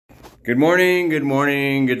Good morning,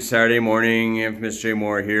 good Saturday morning. Infamous Jay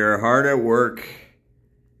Moore here, hard at work.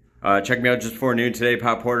 Check me out just before noon today,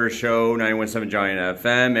 Pat Porter Show, 91.7 Giant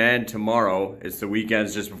FM, and tomorrow, it's the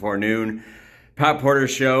weekends just before noon, Pat Porter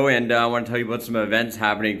Show, and I want to tell you about some events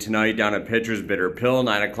happening tonight down at Pitcher's Bitter Pill.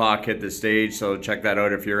 9 o'clock hit the stage, so check that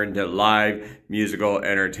out if you're into live musical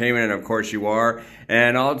entertainment, and of course you are.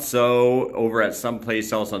 And also over at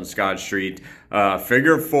someplace else on Scott Street,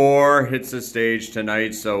 Figure 4 hits the stage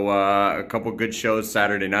tonight, so a couple good shows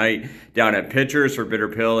Saturday night down at Pitcher's for Bitter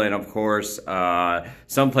Pill, and of course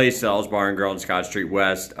someplace else, Bar and Grill on Scott Street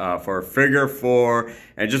West for Figure 4.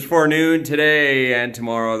 And just before noon today and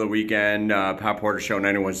tomorrow, the weekend, Pat Porter Show,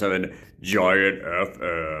 91.7 Giant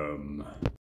FM.